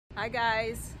Hi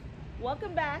guys,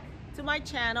 welcome back to my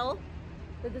channel,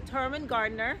 The Determined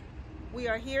Gardener. We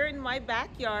are here in my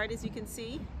backyard, as you can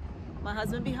see, my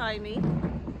husband behind me.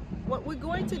 What we're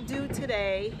going to do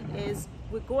today is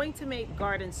we're going to make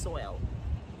garden soil.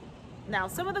 Now,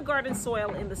 some of the garden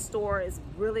soil in the store is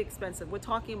really expensive. We're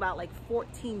talking about like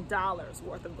 $14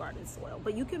 worth of garden soil,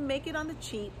 but you can make it on the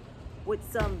cheap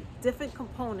with some different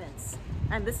components.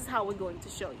 And this is how we're going to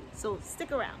show you. So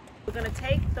stick around. We're gonna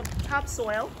take the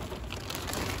topsoil,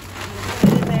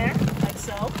 put it in there, like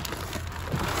so.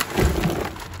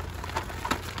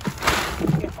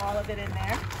 Get all of it in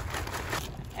there.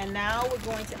 And now we're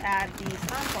going to add the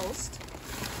compost.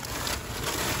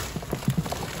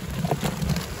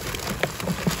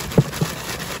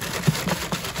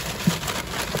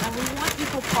 And we want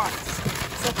equal parts.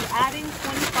 So if you're adding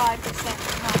 25%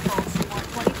 compost, you want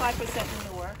 25%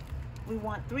 manure. We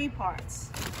want 3 parts.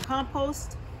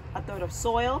 Compost, a third of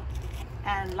soil,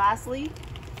 and lastly,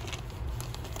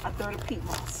 a third of peat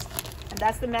moss. And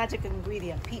that's the magic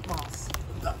ingredient, peat moss.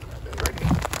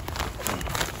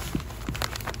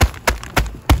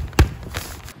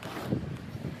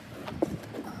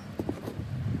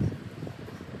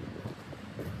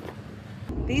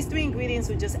 These 3 ingredients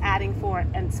we're just adding for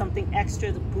and something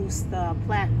extra to boost the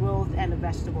plant growth and the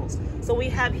vegetables. So we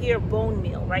have here bone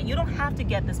meal, right? You don't have to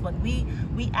get this, but we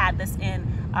add this in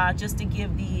just to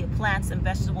give the plants and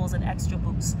vegetables an extra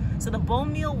boost. So the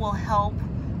bone meal will help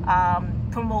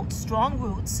promote strong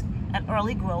roots and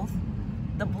early growth.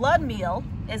 The blood meal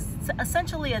is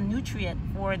essentially a nutrient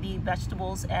for the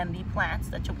vegetables and the plants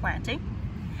that you're planting.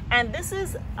 And this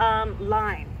is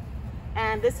lime.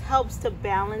 And this helps to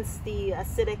balance the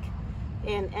acidic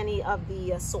in any of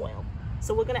the soil.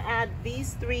 So we're gonna add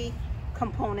these 3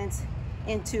 components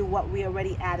into what we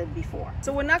already added before.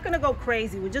 So we're not gonna go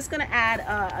crazy. We're just gonna add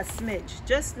a smidge,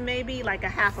 just maybe like a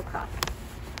half a cup.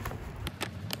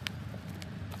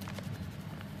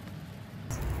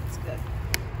 That's good.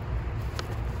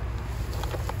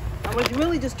 And we're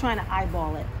really just trying to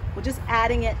eyeball it. We're just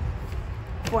adding it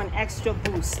for an extra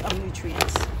boost of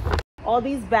nutrients. All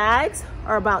these bags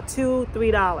are about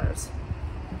 $2–3.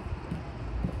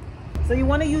 So you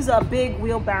want to use a big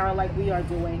wheelbarrow like we are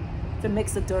doing to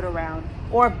mix the dirt around,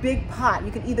 or a big pot.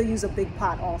 You can either use a big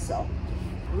pot also.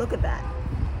 Look at that.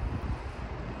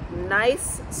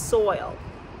 Nice soil.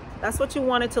 That's what you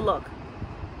want it to look.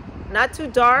 Not too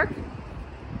dark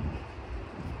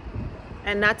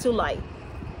and not too light.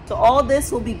 So all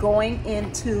this will be going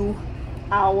into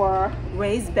our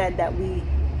raised bed that we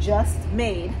just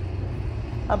made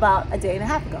about a day and a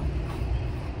half ago.